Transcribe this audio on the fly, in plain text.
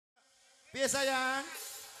Biasa sayang.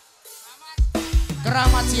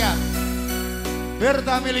 Keramat siap.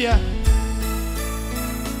 Bertha Amelia.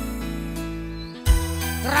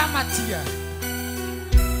 Keramat siap.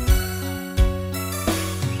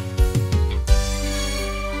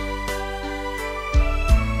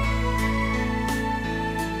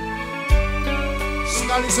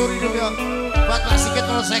 Sekali suri dulu ya. Buat Pak Sikit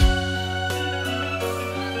Polsek.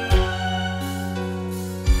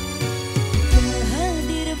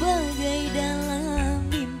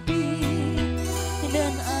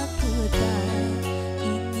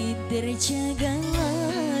 Terjaga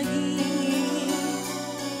lagi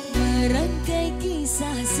merangkai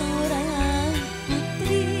kisah seorang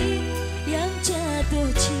putri yang jatuh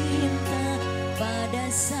cinta pada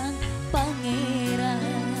sang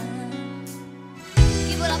pangeran.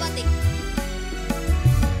 Kibola batik.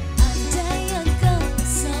 Andai engkau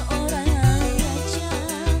seorang raja,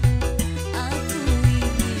 aku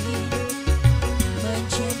ingin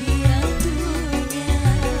menjadi ratunya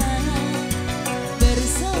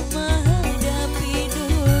bersama.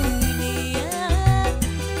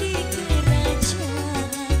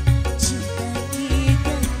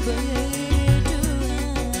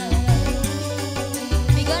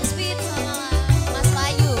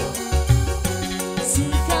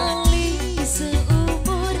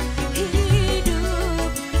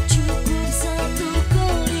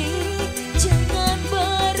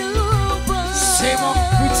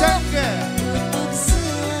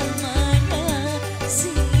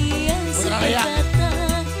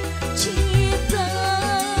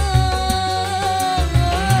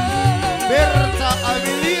 Bertha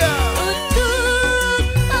Amelia. Untuk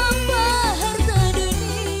apa harta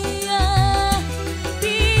dunia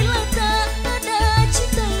bila tak ada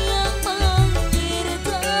cinta yang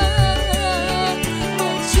menyertai,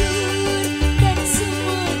 masyhur dan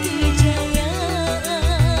semua kejayaan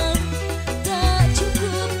tak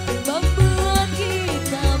cukup membuat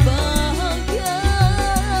kita bahagia.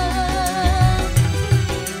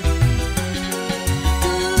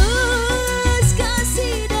 Tulus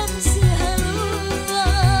kasih dan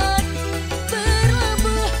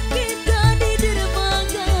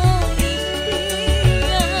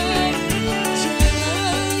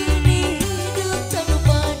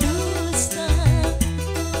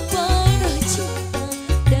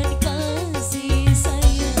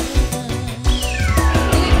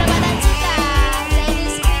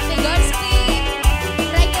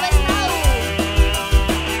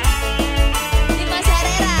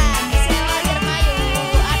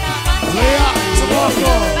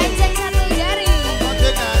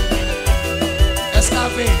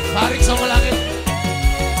Barik sama langit.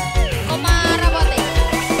 Komara bote.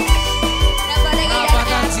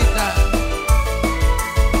 Apakah cinta?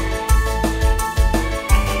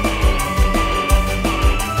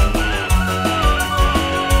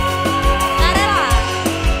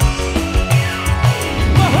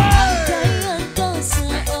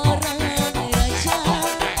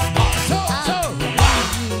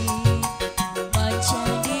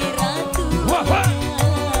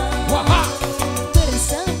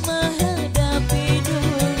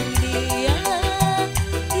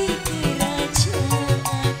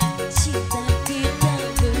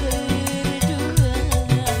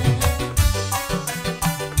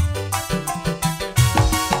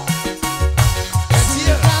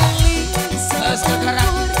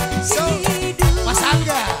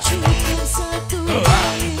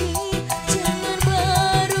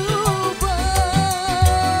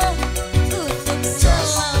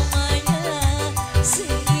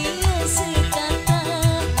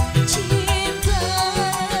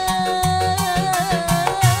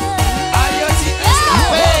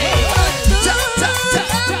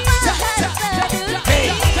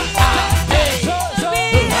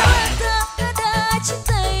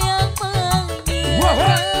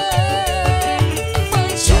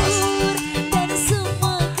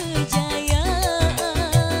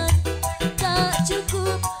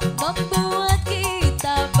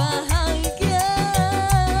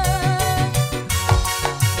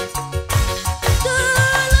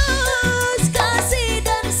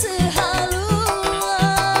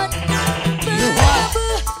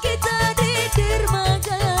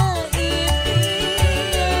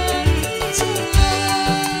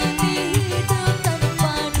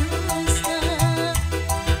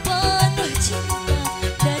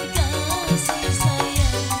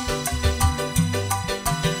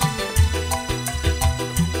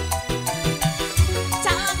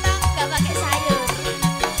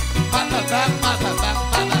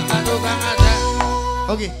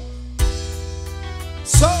 Oke.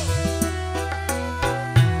 So.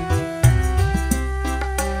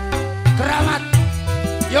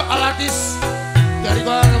 Yuk Artis dari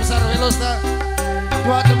keluarga besar Velozta,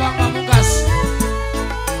 2 tembang pamungkas.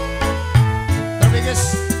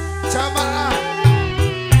 Terpikis jamaah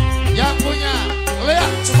yang punya lihat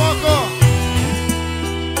Cepogo.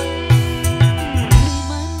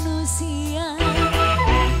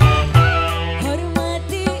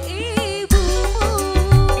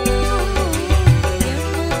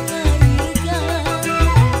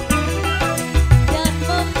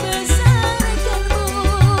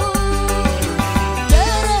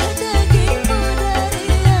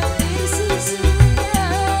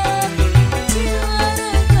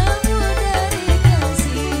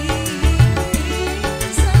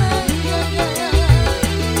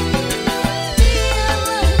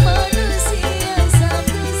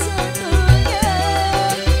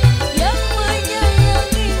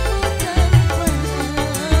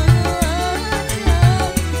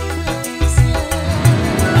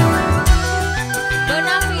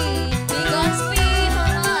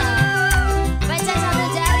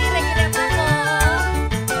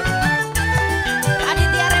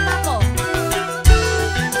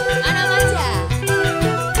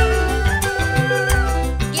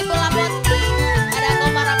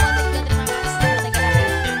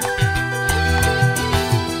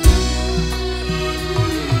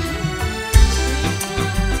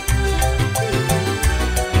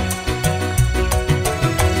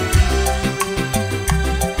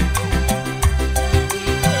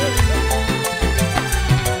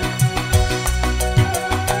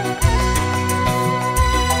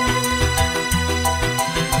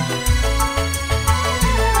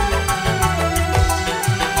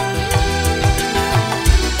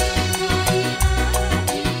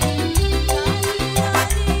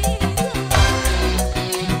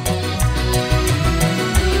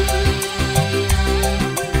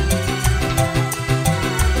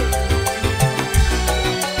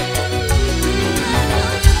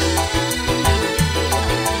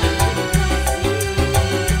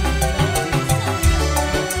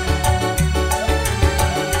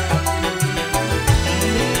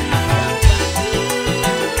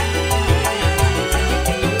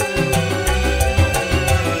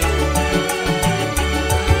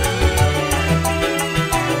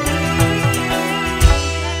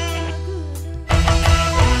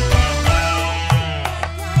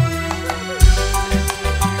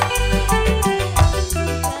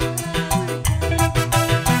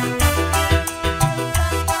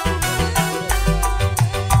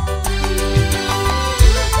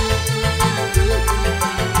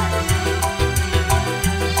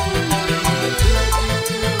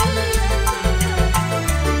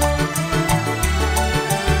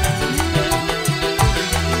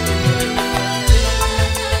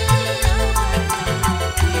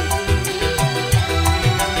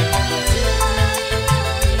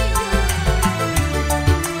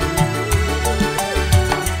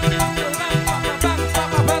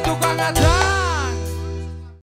 Tukang ada